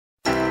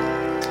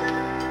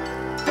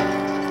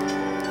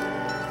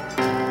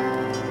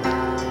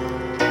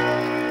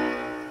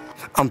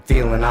I'm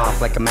feeling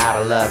off like I'm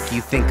out of luck.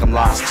 You think I'm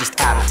lost, just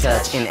out of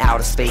touch. In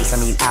outer space,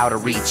 I mean out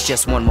of reach.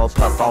 Just one more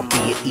puff, I'll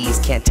be at ease.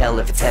 Can't tell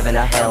if it's heaven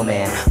or hell,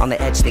 man. On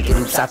the edge thinking,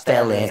 oops, I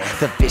fell in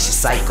the vicious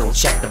cycle.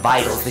 Check the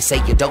vitals, they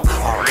say you don't,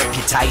 I'll rip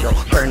your title.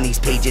 Burn these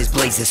pages,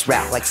 blaze this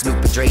rap like Snoop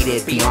and Dre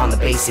did. Beyond the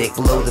basic,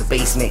 below the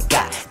basement.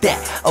 Got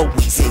that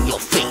always in your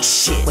face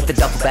shit. With the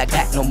duffel bag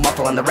pack, no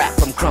muffle on the rap.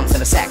 From crumbs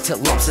in a sack to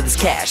lumps of this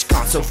cash.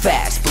 Gone so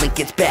fast, blink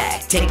it's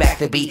back. Take back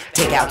the beat,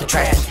 take out the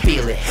trash,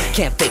 feel it.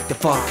 Can't fake the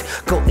funk,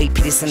 go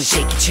AP this and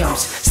shake your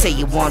chumps. Say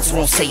it once,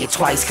 won't say it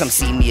twice. Come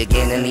see me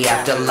again in the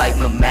afterlife.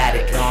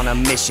 AlpHaMatic on a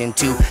mission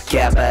to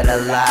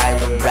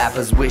capitalize. The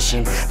rappers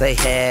wishing they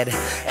had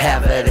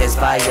half of this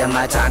fire.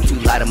 My time to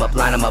light 'em up,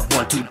 line 'em up.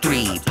 1, 2,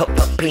 3, pop,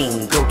 pop,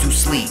 ping, go to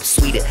sleep.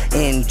 Sweeter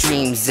in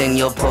dreams, in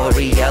your poor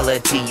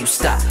reality. You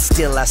stop,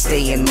 still I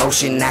stay in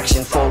motion.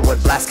 Action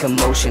forward, blast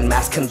commotion.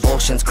 Mass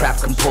convulsions,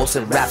 craft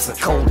compulsive raps. The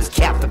cold is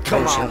Captain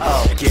Potion.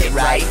 Oh, get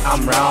right,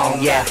 I'm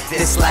wrong, yeah.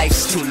 This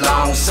life's too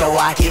long, so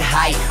I get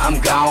hype,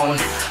 I'm gone.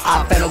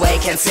 Up and away,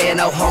 can't say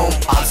no home.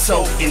 I'm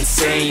so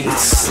insane.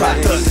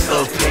 Product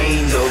of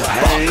pain.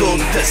 Buckle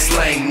the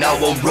slang, now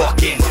I'm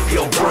rocking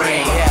your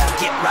brain.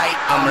 Get right,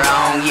 I'm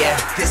wrong, yeah.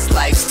 This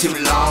life's too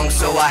long,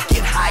 so I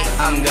get hype,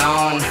 I'm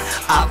gone.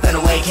 Up and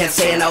away, can't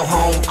say no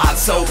home. I'm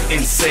so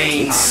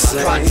insane.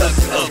 Product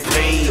of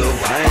pain.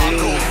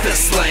 Buckle the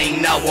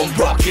slang, now I'm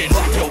rocking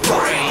your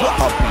brain.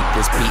 I'll beat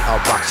this beat,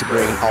 I'll rock your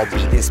brain. I'll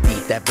beat this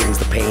beat that brings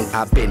the pain.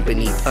 I've been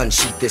beneath,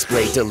 unsheath this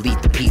blade.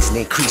 Delete the peace and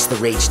increase the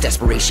rage.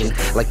 Desperation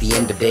like the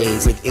end of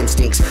days. With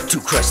instincts to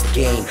crush the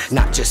game.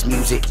 Not just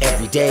music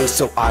every day,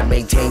 so I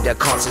maintained a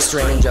constant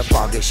strange. A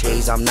foggish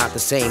haze, I'm not the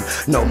same.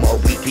 No more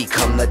weak,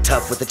 become the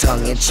tough with the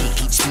tongue in cheek.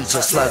 Each speech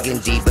a slugging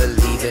deep,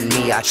 believe in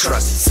me, I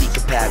trust. Seek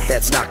a path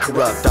that's not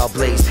corrupt. I'll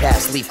blaze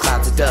past, leave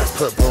clouds of dust.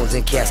 Put bones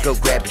in cast, go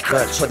grab your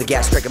crutch. For the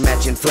gas, strike a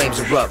match and flames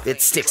erupt.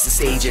 It sticks to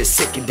stages,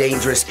 sick and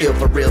dangerous. Ill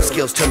for real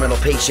skills, terminal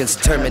patience.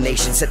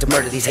 Determination set to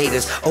murder these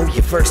haters. Oh,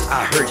 you first,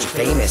 I heard you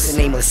famous. A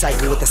nameless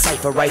cycle with a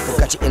cipher rifle.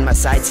 Got you in my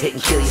sights, hit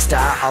and kill your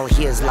style. All I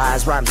hear is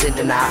lies, rhymes in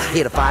denial.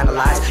 Here to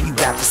finalize, you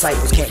rap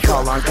disciples can't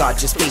call on God,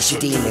 just face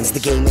your demons. The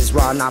game is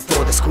raw, not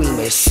for the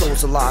squeamish.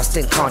 Souls are lost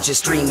in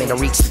conscious dreaming to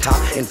reach the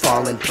top and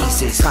fall in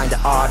pieces. Kinda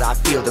odd, I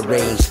feel the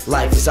range.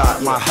 Life is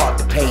art, my heart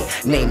to paint.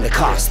 Name the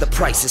cost, the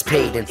price is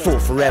paid in full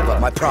forever.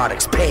 My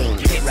product's pain.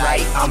 Get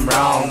right, I'm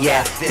wrong,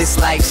 yeah. This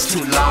life's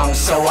too long,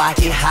 so I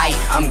get hype,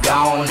 I'm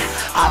gone.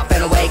 Up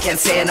and away, can't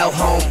say no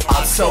home.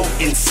 I'm so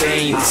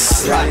insane.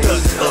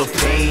 Product of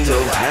pain.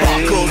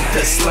 Buckle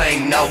the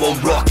slang, now I'm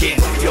rocking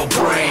your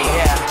brain.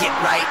 Get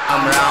right,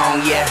 I'm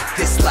wrong, yeah.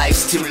 This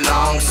life's too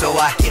long, so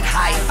I get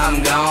hype,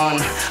 I'm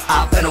gone.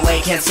 Up and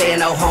away, can't say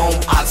no home.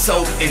 I'm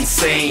so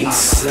insane.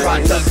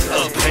 Product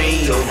of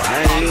pain.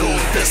 Buckle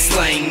the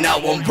slang, now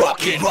I'm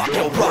rocking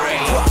your brain.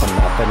 I'm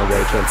up and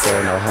away, can't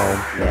say no home.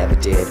 Never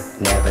did,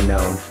 never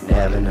known,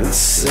 never known.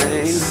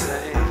 Insane.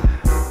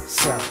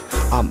 So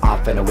I'm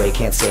off and away,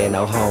 can't say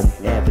no home.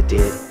 Never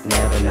did,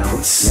 never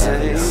known,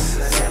 never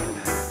known.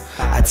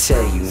 I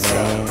tell you,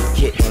 man,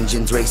 hit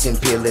engines racing,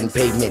 peeling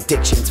pavement,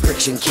 dictions,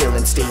 friction,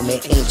 killing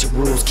statement. Ancient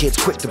rules, kids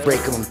quick to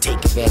break them.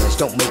 Take advantage,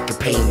 don't make a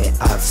payment.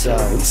 I'm so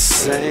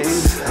insane.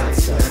 I'm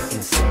so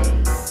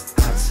insane.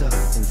 I'm so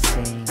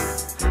insane.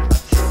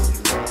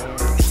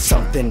 It's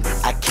something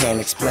I can't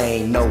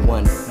explain. No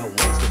one's to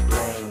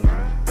blame.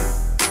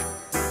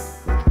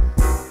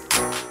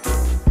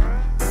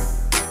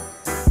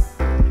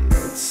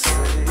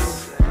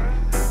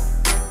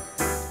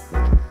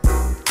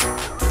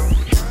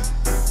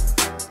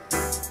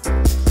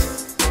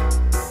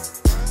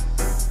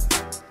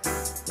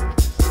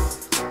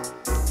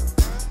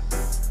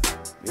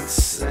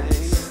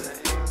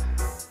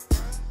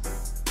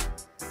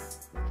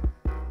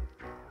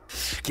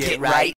 Get right.